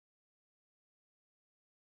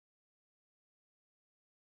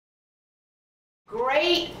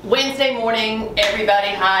Great Wednesday morning, everybody.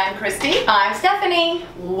 Hi, I'm Christy. I'm Stephanie.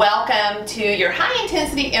 Welcome to your high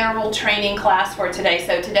intensity interval training class for today.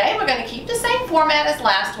 So today we're going to keep the same format as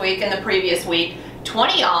last week and the previous week.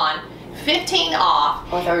 20 on, 15 off.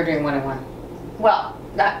 Oh, I thought we were doing 1 and 1. Well,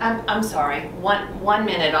 I'm sorry. One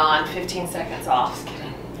minute on, 15 seconds off. Just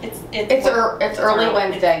kidding. It's early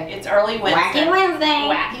Wednesday. It's early Wednesday. Wacky Wednesday.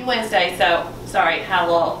 Wacky Wednesday. So sorry, had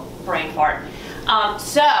a little brain fart.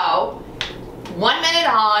 So 1 minute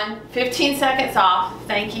on, 15 seconds off.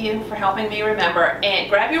 Thank you for helping me remember. And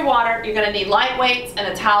grab your water. You're going to need light weights and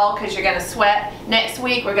a towel because you're going to sweat. Next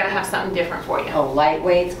week we're going to have something different for you. Oh,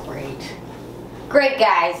 lightweight's great. Great,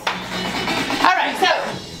 guys. All right, so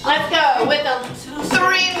let's go with a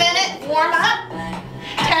 3-minute warm up.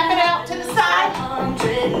 Tap it out to the side.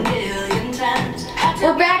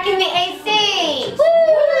 We're back in the AC.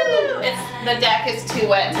 Woo! The deck is too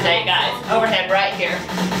wet today, guys. Overhead right here.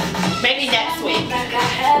 Maybe next week.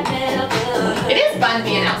 It is fun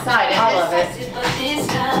being outside, isn't it? I love it.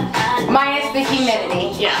 Minus the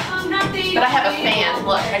humidity. Yeah. But I have a fan.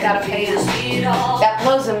 Look, I got a fan. That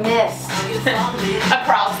blows a mist.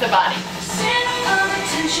 Across the body.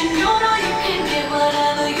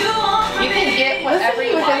 You can get whatever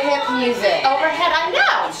you with want. the hip music. Overhead, I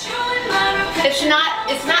know. It's not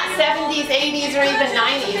 70s, 80s, or even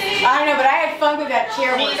 90s. I know, but I had fun with that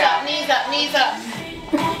chair Knees workout. up, knees up, knees up.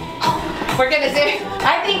 We're gonna do.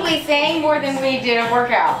 I think we sang more than we did a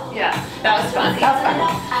workout. Yeah, that was fun. That was fun.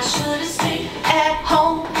 At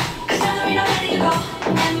home.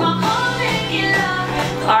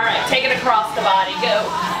 All right, take it across the body. Go.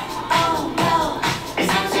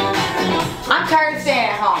 I'm tired of staying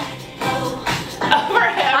at home.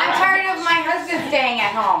 Overhead. I'm tired of my husband staying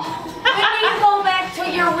at home. When do you go back to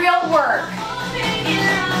your real work?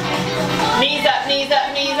 Knees up, knees up,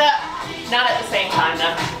 knees up. Not at the same time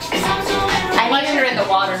though. Unless you're in the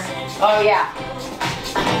water. Oh yeah.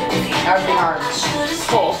 That would be hard.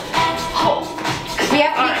 Pull. Pull. We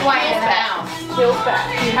have to be quiet in the back. house. Heels back.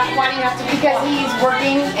 Why do you have to be Because quiet? he's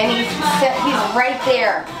working and he's right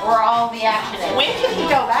there where all the action is. When can he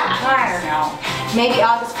go back? I don't know. Maybe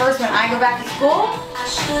August 1st when I go back to school.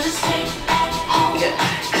 Good.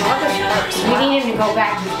 August 1st. We need him to go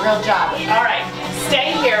back to his real job. All right.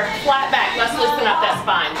 Stay here. Flat back. Let's loosen up that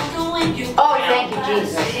spine. Oh, thank you,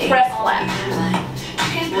 Jesus. Press flat.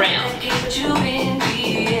 Round.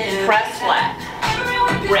 Press flat.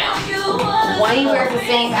 Round. He wears the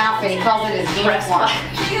same outfit. He calls it his Press uniform. flat.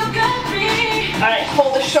 All right.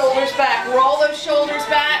 Pull the shoulders back. Roll those shoulders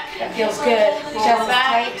back. That feels good. Chest is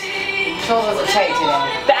Back. tight. Shoulders are tight today.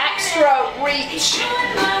 Backstroke. Reach.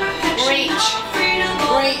 Reach.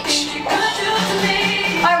 Reach.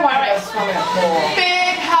 I want to go swim in a pool.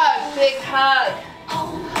 Big hug. Big hug.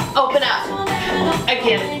 Open up.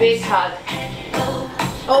 Again. Big hug.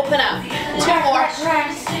 Open up. 2 more.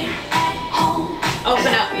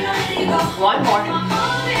 Open up. 1 more.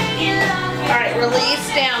 All right, release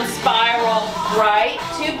down, spiral right,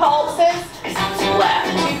 2 pulses,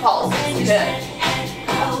 left, 2 pulses, good.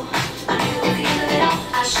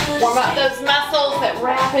 Warm up those muscles that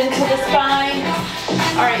wrap into the spine.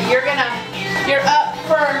 All right, you're up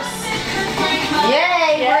first.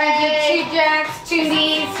 Yay! We're gonna do 2 jacks, 2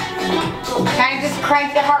 knees. Kind of just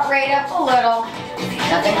crank the heart rate up a little.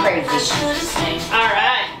 Nothing crazy.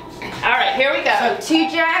 All right, here we go. So 2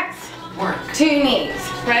 jacks, 2 knees.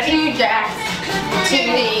 Ready? 2 jacks, 2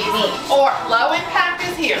 knees. Or low impact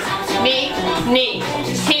is here. Knee, knee,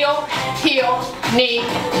 heel, heel, knee,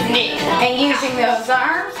 knee. And using those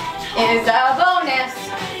arms is a bonus.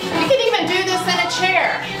 You can even do this in a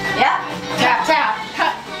chair. Yep. Tap, tap.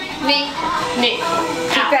 Cut, knee, knee.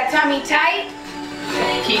 Keep Out. that tummy tight.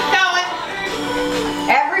 Keep going.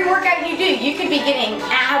 Every workout you do, you could be getting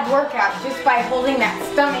ab workouts just by holding that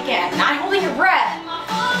stomach in. Not holding your breath,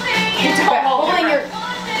 but holding your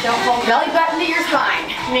belly button to your spine.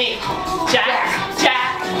 Knee, jack,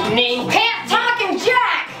 jack, knee. Pant, talk, and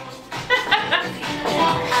jack.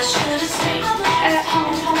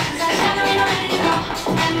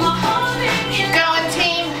 Keep going,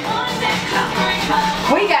 team.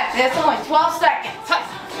 We got this. Only 12 seconds. Hup,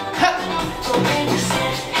 hup.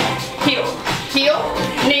 Heel, heel,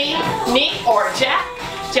 knee, knee, or jack,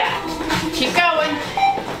 jack. Keep going.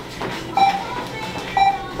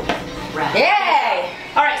 Yay!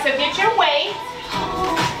 All right, so get your weight.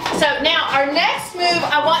 So now our next move,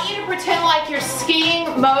 I want you to pretend like you're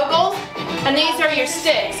skiing moguls, and these are your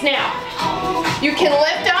sticks. Now, you can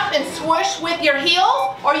lift up and swoosh with your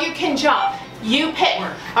heels, or you can jump. You pick.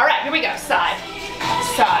 All right, here we go. Side,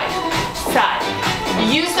 side, side.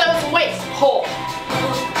 Use those weights. Pull.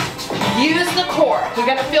 Use the core. You're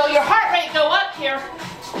going to feel your heart rate go up here. here.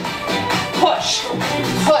 Push,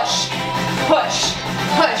 push, push,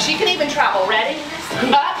 push. You can even travel. Ready?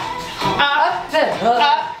 Up, up,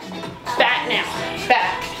 up. Back now.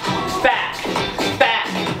 Back, back, back.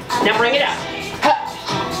 Now bring it up.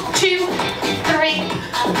 Up. 2, 3,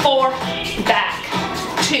 4. Back.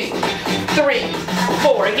 2, 3,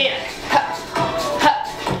 4. Again. Up, up,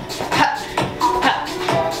 up, up.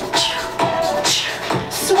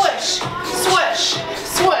 Swish, swish,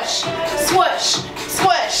 swish, swish,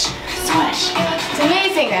 swish, swish. It's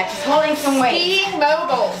amazing that just holding some weight Skiing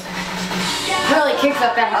moguls. really kicks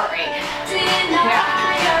up that heart rate. Yeah.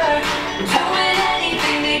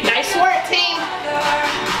 Nice work, team.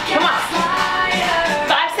 Come on.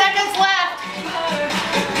 5 seconds left.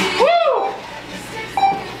 Woo!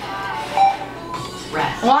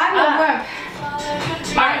 Well, I'm a wimp.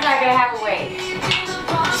 Mine's not gonna have a weight.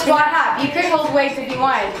 Squat hop. You could hold weights if you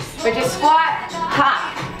wanted, but just squat,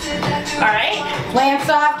 hop. All right. Land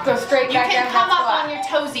soft, go straight You back can down. come up squat. on your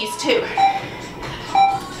toesies too.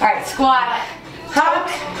 All right, squat, hop.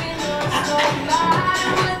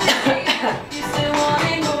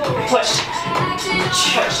 Push,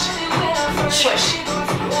 push, push,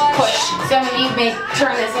 push. Some of you may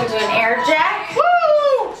turn this into an air jack.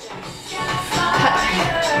 Woo!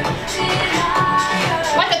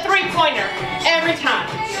 Like a 3-pointer every time.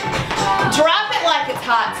 Drop it like it's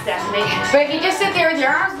hot, Stephanie. But if you just sit there with your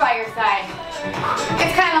arms by your side,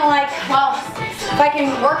 it's kind of like, well, if I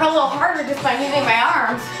can work a little harder just by moving my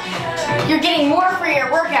arms, you're getting more for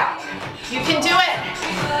your workout. You can do it.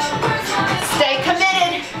 Stay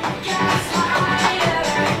committed.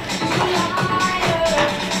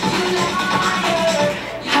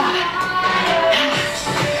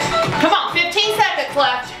 Come on, 15 seconds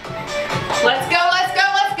left. Let's go, let's go,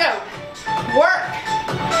 let's go. Work.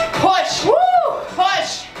 Push. Woo!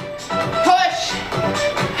 Push. Push.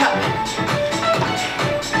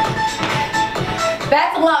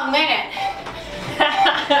 That's a long minute.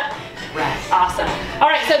 Awesome. All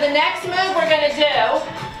right, so the next move we're going to do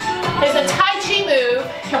is a Tai Chi move,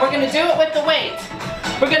 and we're going to do it with the weights.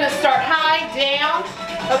 We're going to start high, down,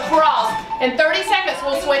 across. In 30 seconds,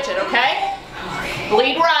 we'll switch it, okay?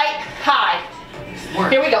 Lead right, high.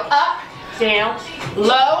 Here we go. Up, down,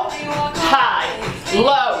 low, high,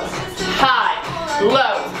 low, high,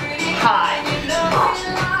 low, high.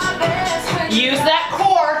 Use that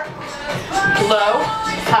core. Low,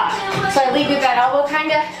 high. So I lead with that elbow,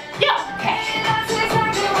 kind of? Yeah. Okay.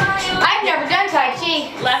 I've never done Tai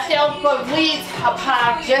Chi. Left elbow leads up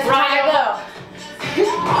high. Just right kind of elbow. go.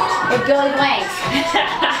 With Billy Blanks.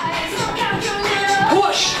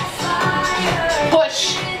 Push.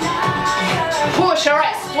 Push. Push. All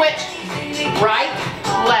right, switch. Right,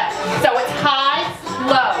 left. So it's high,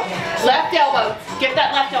 low. Left elbow. Get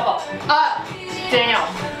that left elbow. Up, down,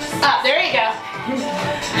 up. There you go.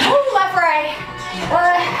 Ooh, left, right.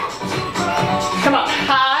 Come on.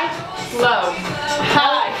 High, low.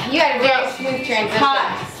 High. You had a very smooth transition.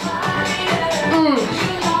 High.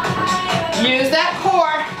 Use that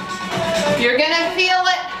core. You're gonna feel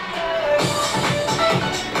it.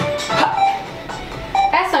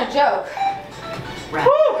 That's no joke. Right.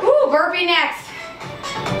 Woo, burpee next.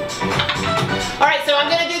 All right, so I'm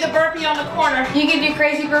gonna do the burpee on the corner. You can do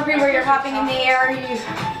crazy burpee where you're hopping in the air.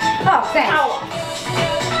 Oh, thanks.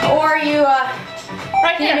 Ow. Or you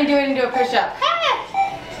Right can even here. do it into a push-up.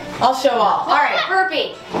 I'll show all. All right,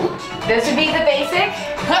 burpee. This would be the basic.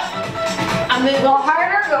 I'm A moving. little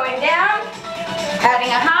harder, going down, adding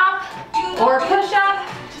a hop, or a push-up,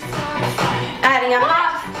 adding a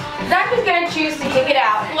hop. I'm just gonna choose to kick it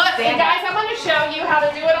out. Look, you Stand guys, up. I'm gonna show you how to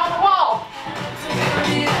do it on the wall.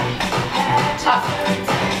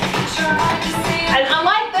 And I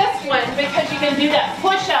like this one because you can do that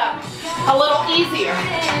push-up a little easier.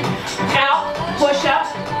 Out, push-up,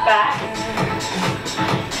 back.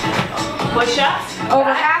 Push-up,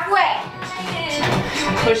 Over halfway.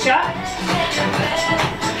 push-up,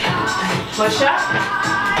 push-up,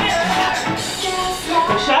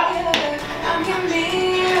 push-up.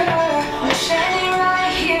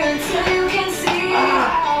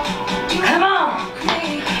 Come on.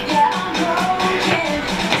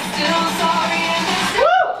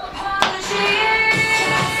 Woo!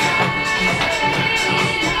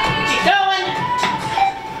 Keep going.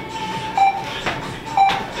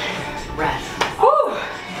 Rest. Woo!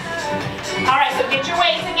 All right, so get your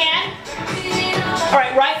weights again. All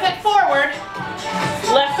right, right foot forward,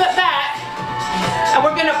 left foot back, and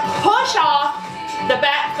we're gonna push off the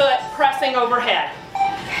back foot, pressing overhead.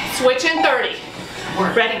 Switch in 30.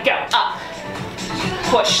 Ready, go. Up.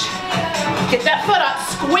 Push. Get that foot up.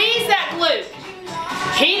 Squeeze that glute.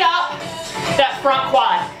 Heat up that front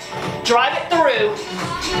quad. Drive it through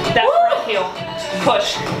that front heel.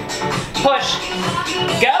 Push, push,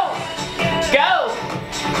 go, go.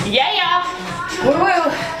 Yeah. Woo woo.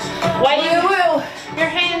 Wave Woo woo.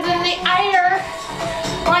 your hands in the air.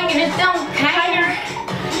 Like it don't higher.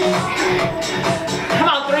 Come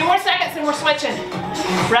on, 3 more seconds and we're switching.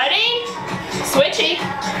 Ready? Switchy.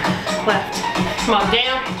 Left. Come on,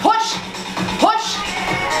 down. Push, push,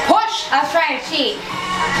 push. I was trying to cheat.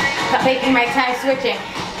 Not taking my time switching.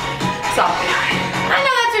 Soft. I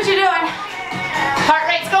know that's what you're doing.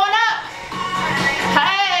 Heart rate's going up.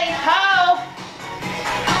 Hey, ho.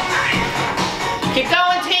 Keep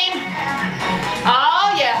going, team.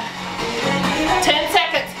 Oh, yeah. 10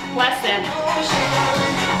 seconds. Less than.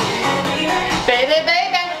 Baby,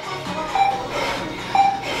 baby.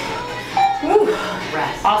 Woo.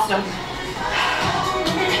 Rest. Awesome.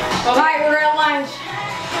 All right, we're at lunge.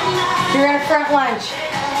 You're in a front lunge.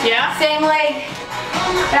 Yeah? Same leg,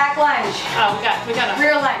 back lunge, Oh, we got a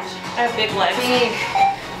rear lunge. I have big legs. So you need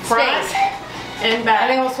Front space. and And back.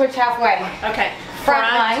 then we'll switch halfway. Okay. Front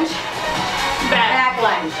lunge, back. back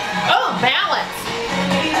lunge. Oh, balance.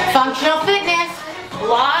 Functional fitness. A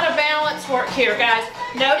lot of balance work here, guys.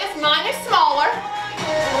 Notice mine is smaller,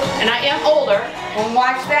 and I am older. And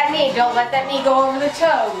watch that knee. Don't let that knee go over the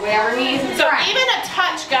toe. Whatever knee is in So front. even a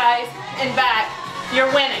touch, guys, in back, you're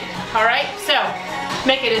winning. All right? So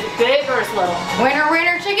make it as big or as little. Winner,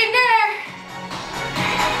 winner, chicken dinner.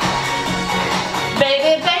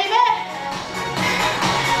 Baby, baby.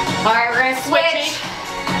 All right, we're gonna switch.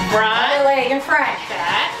 Other Front, leg in front.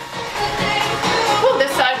 back. Ooh,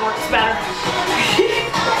 this side works better.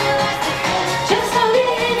 Just a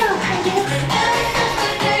little.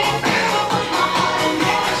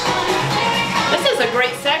 This is a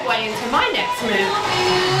great segue into my next move.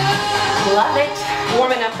 Love it.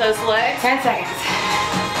 Warming up those legs. 10 seconds.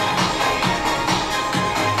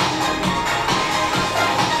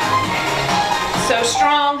 So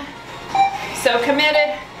strong, so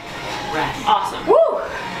committed. Rest. Awesome. Woo!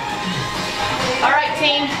 All right,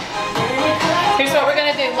 team. Here's what we're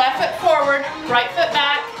gonna do. Left foot forward, right foot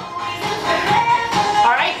back.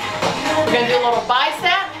 All right? We're gonna do a little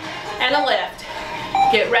bicep and a lift.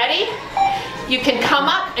 Get ready. You can come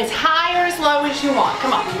up as high or as low as you want.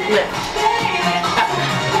 Come on, lift. Up.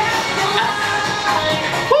 Up.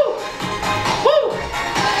 Woo! Woo!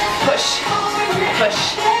 Push.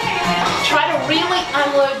 Push. Try to really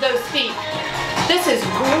unload those feet. This is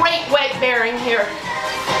great weight bearing here.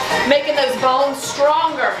 Making those bones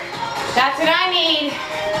stronger. That's what I need.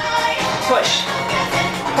 Push,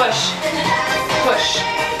 push, push,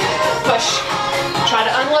 push. Try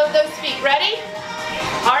to unload those feet. Ready?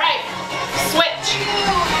 All right, switch.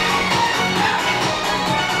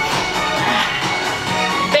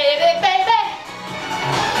 Baby, baby.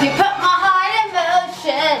 You put my heart in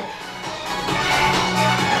motion.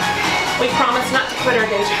 We promise not to quit our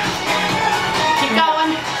day job. Keep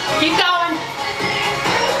going, keep going.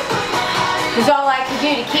 It's all I can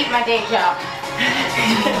do to keep my day job.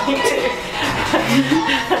 Me too.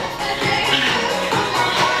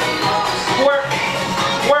 Work,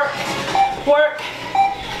 work, work.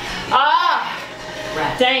 Ah,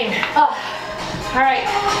 Rest. dang. Oh, All right,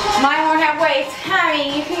 mine won't have weights. I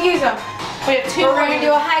mean, you can use them. we have 2 We're more. going to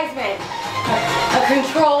do a Heisman, a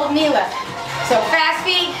controlled knee lift. So fast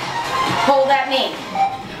feet, hold that knee.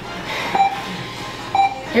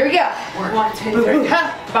 Here we go. 1, 2, 3. Ha,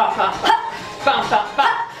 bum, bum, bum, bum,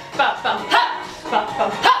 bum, bum, bum, ha, bum, bum,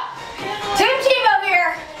 ha. Team over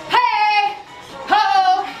here. Hey! Ho,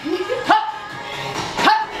 ha,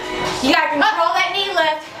 ha. You gotta control that knee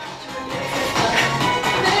lift.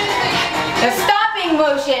 The stopping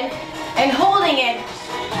motion and holding it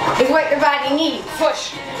is what your body needs.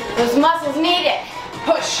 Push, Those muscles need it.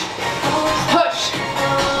 push, push,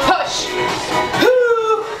 push.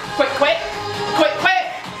 Hoo. Quick, quick, quick, quick,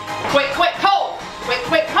 quick, quick, hold, quick,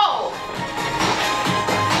 quick, hold.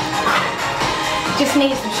 Just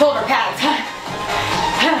need some shoulder pads.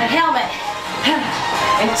 A helmet.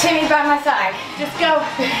 And Timmy by my side. Just go.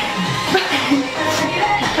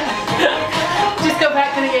 Just go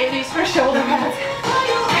back to the 80s for shoulder pads. I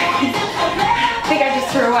think I just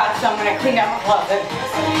threw out some when I cleaned out my closet.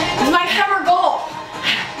 It's my summer goal.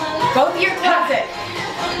 Go through your closet.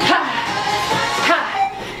 Ha, ha.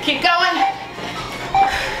 Keep going.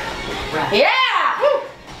 Rest. Yeah! Woo.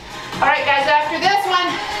 All right, guys, after this one,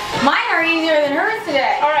 Mine are easier than hers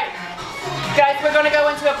today. all right, guys, we're gonna go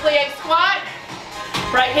into a plie squat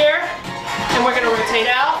right here, and we're gonna rotate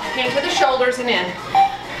out into the shoulders and in.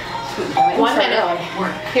 1 minute.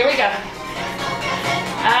 Work. Here we go.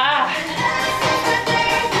 Ah.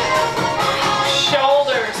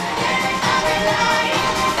 Shoulders.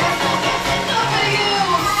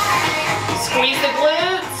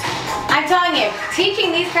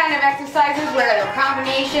 teaching these kind of exercises where they're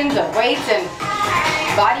combinations of weights and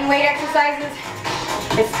body weight exercises,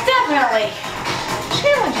 it's definitely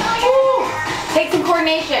challenging. Woo. Take some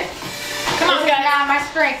coordination. Come on, This is guys. not my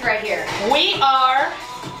strength right here. We are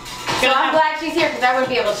So gonna I'm have- glad she's here because I wouldn't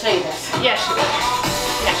be able to show you this. Yes, she will.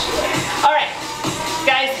 Yes, she will. All right,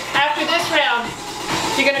 guys, after this round,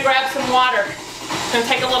 you're gonna grab some water. Gonna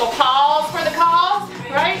take a little pause for the cause,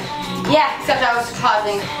 right? Yeah, except I was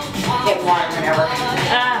causing get water whenever.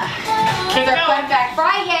 Keep It's our fun going. fact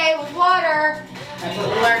Friday with water. That's what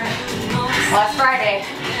we learned last Friday.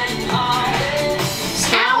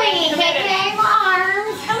 Owie, kicking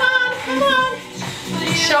arms. Come on, come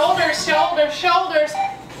on. Shoulders, shoulders, shoulders.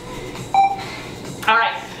 All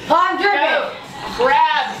right, Oh, I'm go. dripping.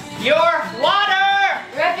 Grab your water.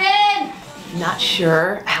 Dripping. Not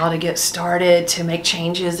sure how to get started to make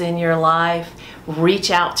changes in your life?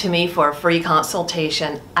 Reach out to me for a free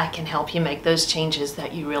consultation. I can help you make those changes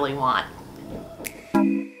that you really want.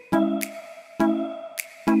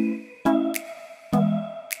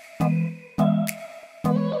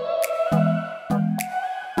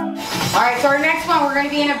 All right, so our next one, we're going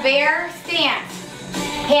to be in a bear stance.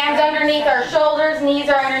 Hands underneath our shoulders, knees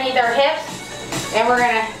are underneath our hips, and we're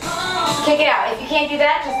going to kick it out. If you can't do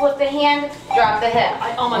that, just lift the hand, drop the hip.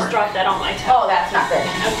 I almost dropped that on my toe. Oh, that's not good.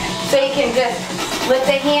 Okay. So you can just lift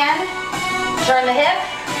the hand, turn the hip,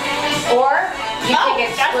 or you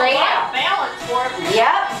kick it that's straight a lot out. of balance work.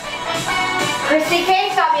 Yep. Christy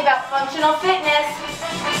K taught me about functional fitness.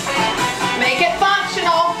 Make it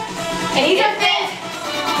functional. And these are things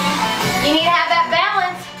you need to have that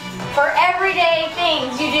balance for everyday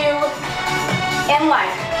things you do in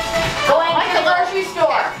life. Going to the grocery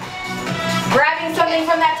store, grabbing something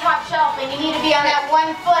from that top shelf, and you need to be on that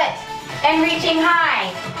one foot and reaching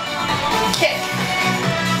high. Kick.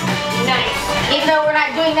 Nice. Even though we're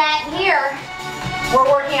not doing that here, we're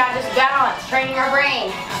working on just balance, training our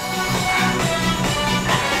brain.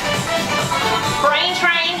 Brain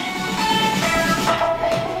train.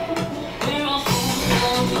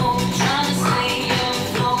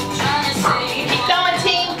 Keep going,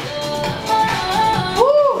 team.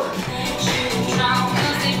 Woo!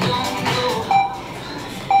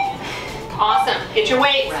 Awesome. Get your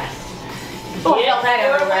weight. Oh, I felt that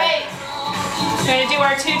Your everywhere. weight. We're gonna do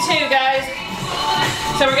our 2-2, guys.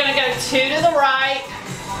 So we're gonna go 2 to the right,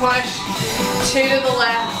 push, 2 to the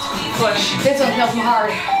left, push. This one feels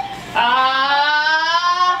hard.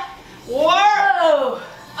 Work.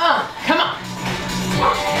 Come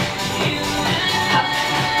on.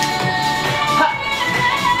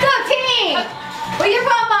 Go team! With your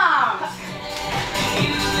bum bombs!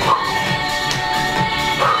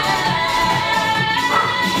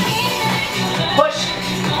 Push.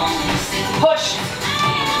 Push.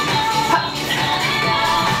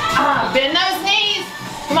 Bend those knees.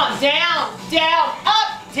 Come on, down, down,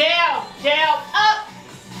 up, down, down, up.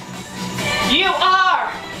 You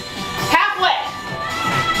are halfway.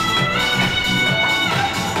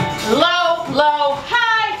 Low, low,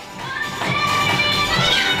 high.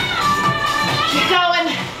 Keep going.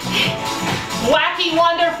 Wacky,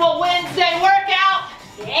 wonderful Wednesday workout.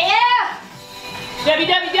 Yeah!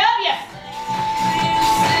 WWW.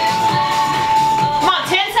 Come on,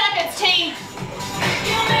 10 seconds, team.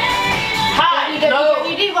 High, low.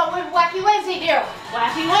 WWD, what would Wacky Wednesday do?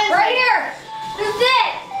 Wacky Wednesday. Right here! This is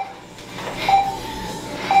it!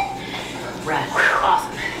 Rest.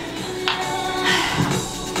 Awesome.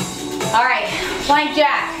 Alright, plank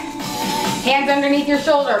jack. Hands underneath your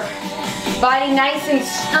shoulder. Body nice and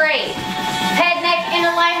straight. Head, neck in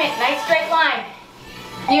alignment, nice straight line.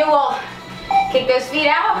 You will kick those feet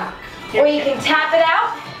out, or you can tap it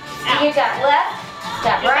out. You can tap left,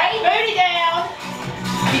 tap right. Booty down.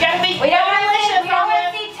 You gotta be We don't want bootylicious to on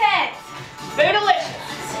this. see tense. Bootylicious.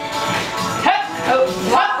 Hup.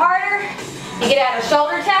 Walk harder. You get out a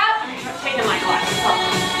shoulder tap. I'm taking my glasses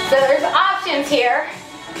off. So there's options here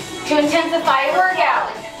to intensify your workout.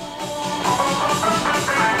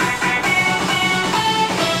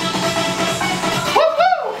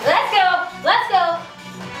 Woo-hoo! Let's go. Let's go.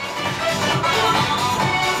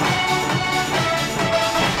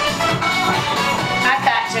 I've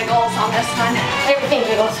got jiggles on this one. Everything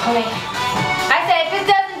jiggles for me. I said if it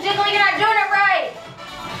doesn't jiggle, you're not doing it right.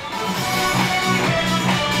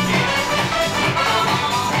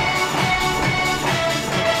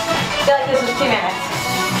 I feel like this was 2 minutes.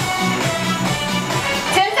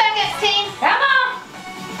 10 seconds, team. Come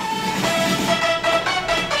on.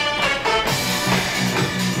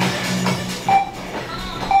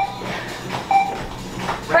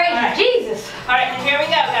 Praise All right. Jesus. All right, here we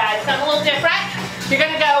go, guys. Something a little different. You're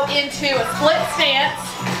gonna go into a split stance,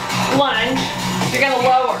 lunge. You're gonna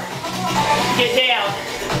lower. Get down.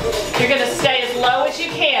 You're gonna stay as low as you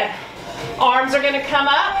can. Arms are gonna come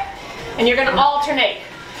up, and you're gonna alternate.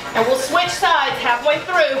 And we'll switch sides halfway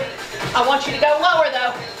through. I want you to go lower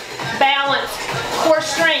though. Balance, core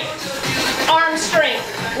strength, arm strength,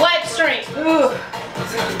 leg strength. Ooh.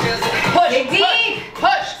 Push, Dig deep.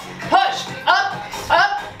 push, push, up,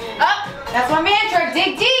 up, up. That's my mantra.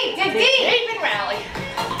 Dig deep, dig deep. Deep and rally.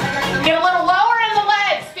 Get a little lower in the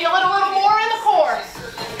legs. Feel it a little more in the core.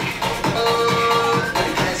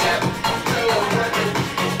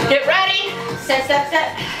 Get ready. Set, set,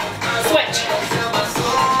 set. Switch.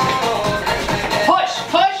 Push,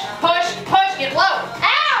 push, push, push. Get low.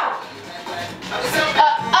 Ow! Up,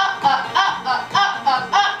 up, up, up, up, up, up,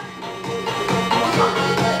 up.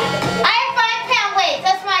 I have 5-pound weights.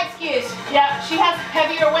 That's my excuse. Yeah, she has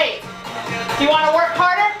heavier weight. You want to work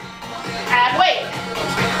harder? Add weight.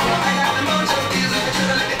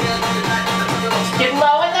 Get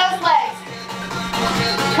low in those legs.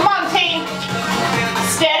 Come on, team.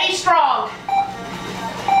 Steady, strong.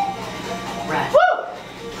 Rest. Woo!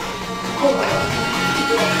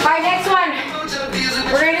 All right, next one.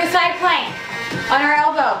 We're gonna do a side plank on our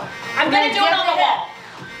elbow. I'm gonna do it on the wall.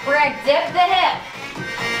 We're gonna dip the hip.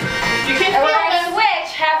 You can And we're feel gonna this.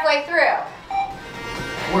 switch halfway through.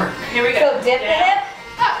 Work. Here we go. So dip the Down. hip,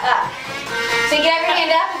 up. So you can have your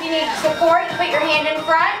hand up. If you need support, you put your hand in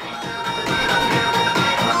front.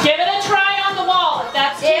 Give it a try on the wall if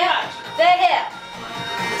that's too Dip much. the hip.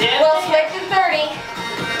 Dip We'll the hip. switch to 30.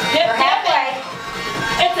 Hip We're halfway. dipping.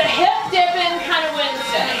 It's a hip dipping kind of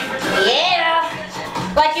Wednesday. Yeah.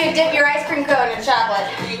 Like you would dip your ice cream cone in chocolate.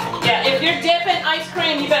 Yeah, if you're dipping ice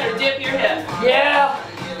cream, you better dip your hip. Yeah.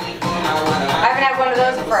 I haven't had one of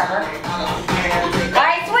those in forever. All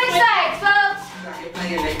right, switch sides, folks.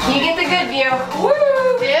 You get the good view. Woo!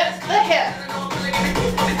 Dip the hip.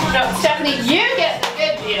 No, Stephanie, you get the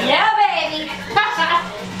good view. Yeah, baby.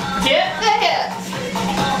 Dip the hip.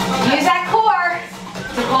 Use that core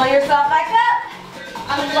to pull yourself back up.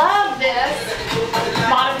 I love this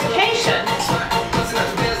modification.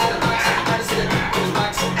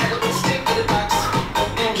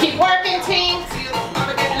 Keep working, team.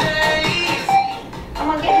 I'm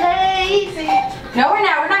gonna get lazy. No, we're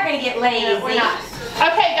not. We're not gonna get lazy. No, we're not.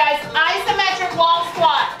 Okay, guys, isometric wall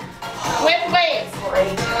squat with weights.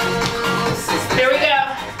 Great. Here we go.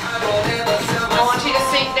 I want you to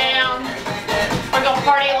sink down. We're gonna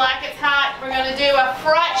party like it's hot. We're gonna do a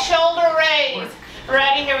front shoulder raise.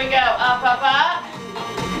 Ready? Here we go. Up, up, up,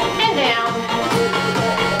 and down.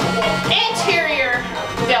 Interior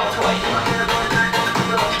deltoid.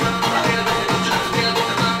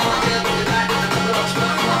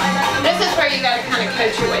 This is where you gotta kind of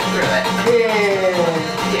coach your way through it. Good.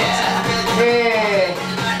 Yeah. Good.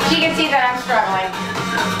 You can see that I'm struggling.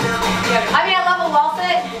 I mean, I love a wall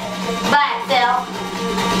sit, but still,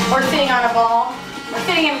 or sitting on a ball, or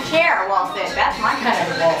sitting in a chair, a wall sit. That's my kind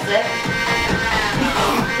of a wall sit.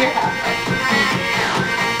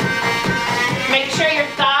 Make sure your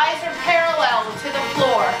thighs are parallel to the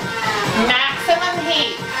floor. Maximum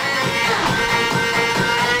heat.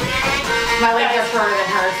 My legs are shorter than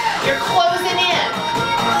hers. You're closing in.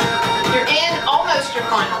 You're in almost your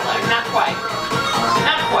final leg. Not quite.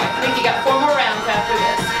 Not quite. I think you got 4 more rounds after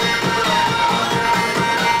this.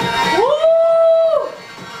 Woo!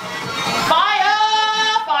 Fire!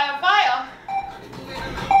 Fire, fire.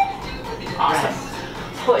 Awesome.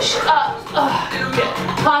 Push up. Good.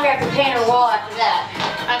 I'm gonna have to paint her wall after that.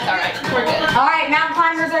 That's all right. We're good. All right, mountain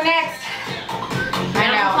climbers are next. I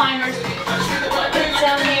Mountain know. climbers. Put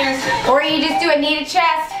down here. Or you just do a knee to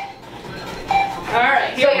chest. All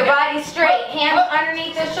right. So your body's straight, hands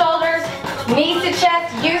underneath the shoulders, knees to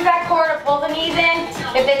chest. Use that core to pull the knees in.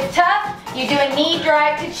 If it's tough, you do a knee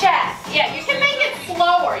drive to chest. Yeah, you can make it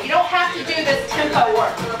slower. You don't have to do this tempo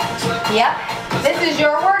work. Yep, this is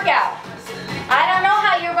your workout. I don't know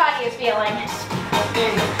how your body is feeling.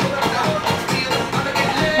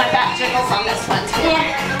 My back jiggles on this one too.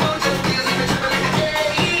 Yeah.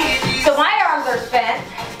 So my arms are spent.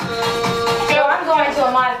 So I'm going to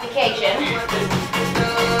a modification.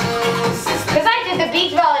 Because I did the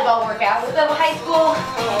beach volleyball workout with the high school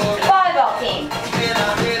volleyball team.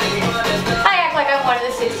 I act like I'm one of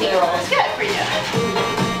the 16-year-olds. Good for you.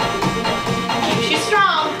 Keeps you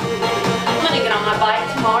strong. I'm gonna get on my bike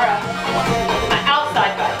tomorrow. My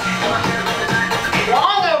outside bike.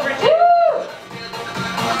 Long overdue. Woo!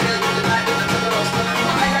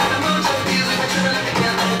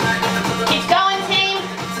 Keep going, team.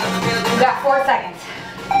 You got 4 seconds.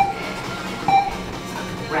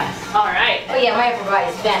 Rest. All right. Oh yeah, my upper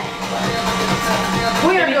body's bent.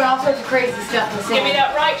 We are doing all sorts of crazy stuff in the Give me sand.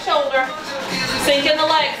 that right shoulder. Sink in the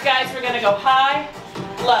legs, guys. We're gonna go high,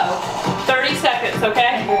 low. 30 seconds,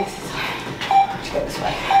 okay? Let's go this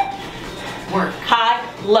way. Work. High,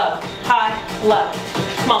 low, high, low.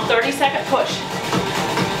 Come on, 30-second push.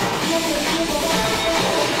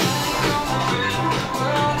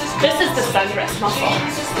 This is the sundress muscle.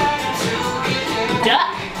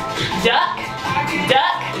 Duck, duck,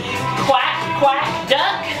 duck, quack, quack,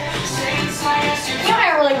 duck. You know,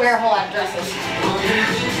 I don't really wear a whole lot of dresses.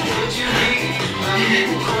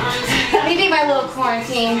 Let me be my little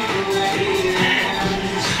quarantine.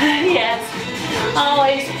 Yes.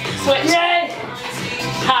 Always switch.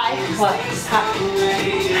 High, low, high.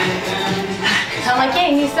 I'm like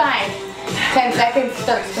getting new sign. 10 seconds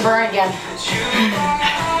starts to burn again.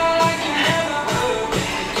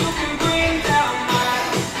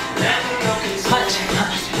 Punch,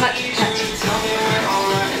 punch, punch, punch.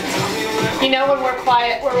 You know when we're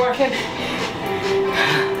quiet, we're working.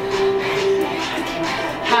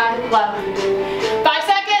 High, low. 5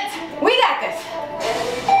 seconds. We got this.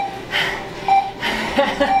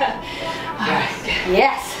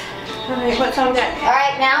 Yes. All right, what's on deck? All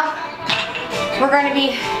right, now we're going to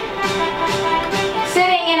be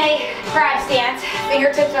sitting in a crab stance.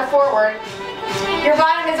 Fingertips are forward. Your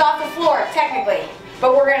bottom is off the floor, technically,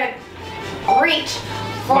 but we're going to reach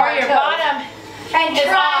for Or our your toes. bottom And is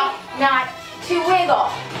try off. not to wiggle.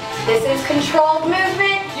 This is controlled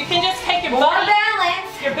movement. You can just take your More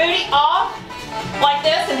booty off like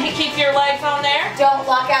this and keep your legs on there. Don't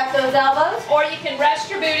lock out those elbows. Or you can rest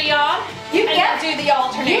your booty on You and can. then do the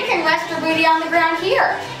alternate. You can rest your booty on the ground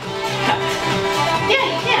here. Yeah,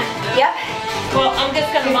 you can. Yep. Well, I'm just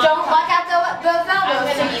going to Just don't lock out those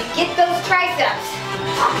elbows so you get those triceps.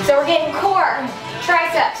 So we're getting core,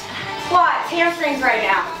 triceps, quads, hamstrings right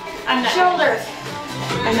now. I'm not Shoulders.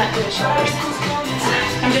 I'm not doing shoulders.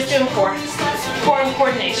 I'm just doing core. Core and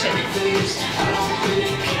coordination.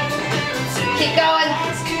 Keep going.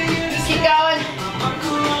 Keep going.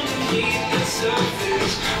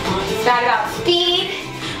 It's not about speed.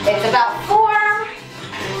 It's about form.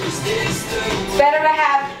 It's better to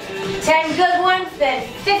have 10 good ones than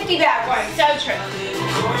 50 bad ones. So true.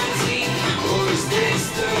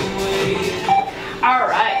 All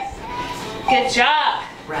right. Good job.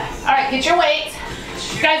 Rest. All right, get your weights.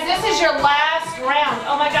 Guys, this is your last round.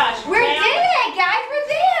 Oh my gosh. We're Balance- doing it, guys. We're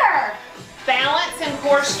there. Balance and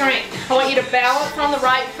core strength. I want you to balance on the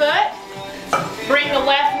right foot. Bring the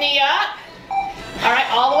left knee up. All right,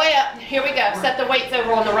 all the way up. Here we go. Set the weights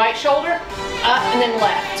over on the right shoulder, up and then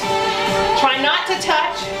left. Try not to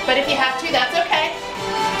touch, but if you have to, that's okay.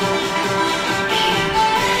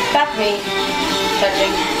 That's me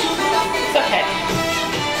touching. It's okay.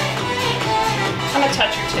 I'm a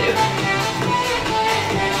toucher too.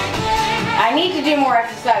 I need to do more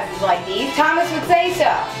exercises like these. Thomas would say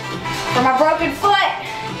so. For my broken foot.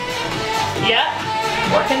 Yep.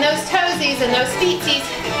 Working those toesies and those feetsies.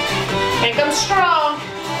 Make them strong.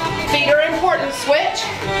 Feet are important. Switch.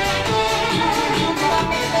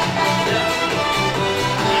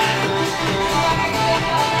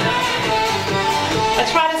 I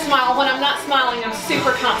try to smile. When I'm not smiling, I'm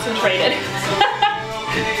super concentrated.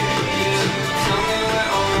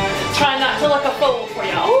 Try not to look a fool for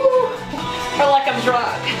y'all. Or like I'm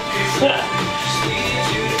drunk.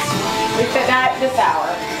 We said not at this hour.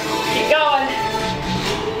 Keep going.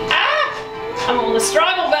 Ah! I'm on the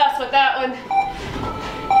struggle bus with that one.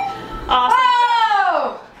 Awesome.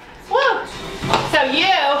 Oh! Woo! So you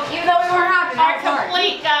Even though we weren't happy, are that was hard.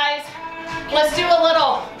 complete, guys. Let's do a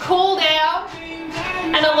little cool down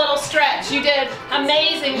and a little stretch. You did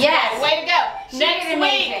amazing today. Yes. Way to go. She did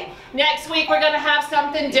amazing. Next week we're gonna have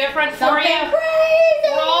something different for Something you.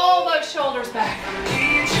 crazy. Roll those shoulders back.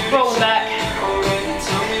 Roll them back.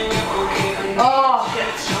 Oh.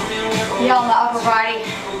 Yell in the upper body.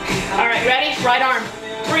 All right, ready? Right arm.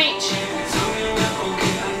 Reach.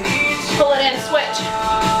 Pull it in, switch.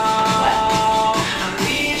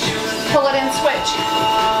 Pull it in, switch.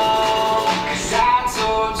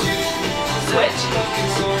 Switch.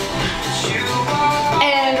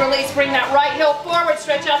 And release, bring that right heel forward,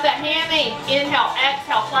 stretch out that hammy. Inhale,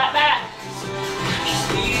 exhale, flat back.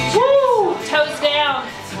 Woo! Toes down.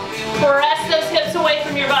 Press those hips away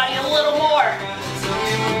from your body a little more.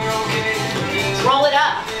 Roll it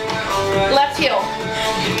up. Left heel.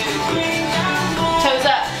 Toes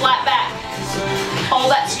up, flat back.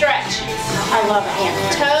 Hold that stretch. I love a hand.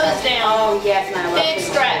 Toes down. Oh yes, man. I love Big this.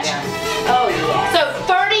 stretch. Oh yeah. So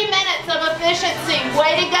 30 minutes of efficiency.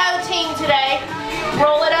 Way to go, team, today.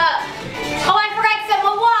 Roll it up. Oh, I forgot to set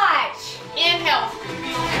my watch. Inhale.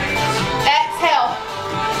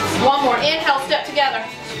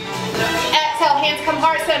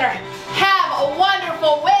 Center. Have a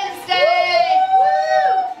wonderful Wednesday.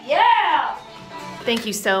 Woo! Yeah! Thank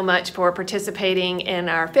you so much for participating in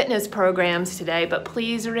our fitness programs today, but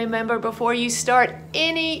please remember before you start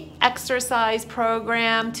any exercise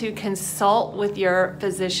program to consult with your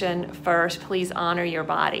physician first. Please honor your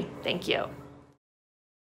body. Thank you.